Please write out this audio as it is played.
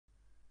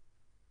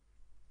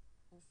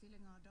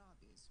filling our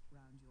derbies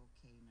round your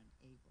Cain and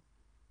Abel.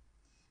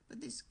 But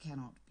this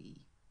cannot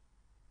be.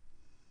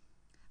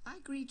 I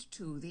greet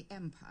too the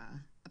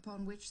empire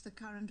upon which the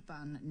current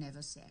bun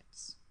never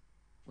sets.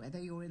 Whether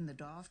you're in the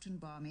daft and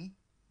balmy,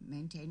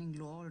 maintaining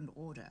law and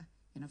order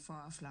in a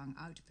far-flung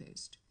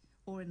outpost,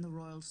 or in the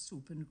royal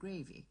soup and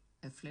gravy,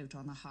 afloat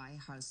on the high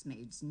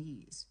housemaid's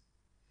knees,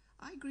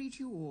 I greet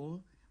you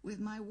all with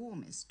my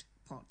warmest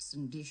pots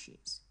and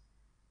dishes.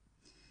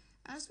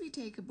 As we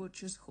take a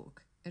butcher's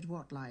hook at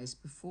what lies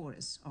before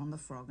us on the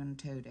frog and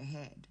toad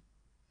ahead,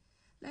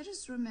 let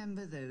us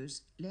remember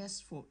those less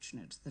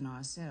fortunate than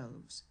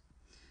ourselves,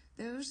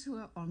 those who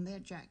are on their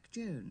Jack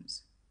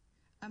Jones,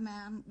 a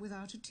man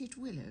without a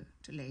titwillow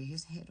to lay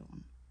his head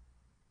on,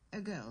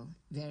 a girl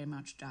very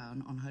much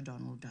down on her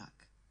Donald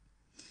Duck,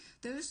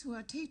 those who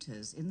are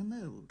taters in the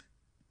mould,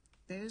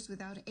 those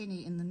without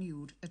any in the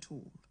nude at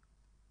all.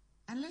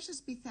 And let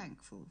us be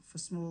thankful for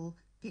small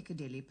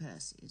Piccadilly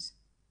purses.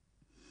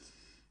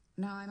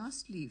 Now I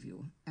must leave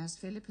you, as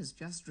Philip has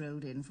just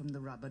rolled in from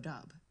the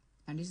rub-a-dub,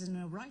 and is in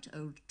a right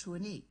old 2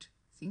 and 8,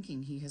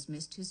 thinking he has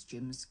missed his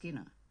Jim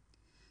Skinner.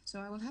 So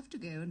I will have to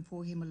go and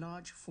pour him a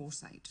large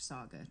Forsyte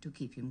saga to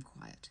keep him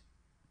quiet.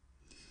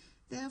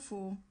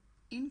 Therefore,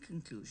 in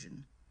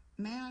conclusion,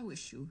 may I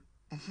wish you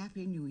a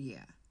happy new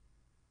year.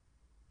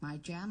 My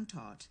jam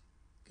tart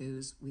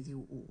goes with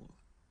you all.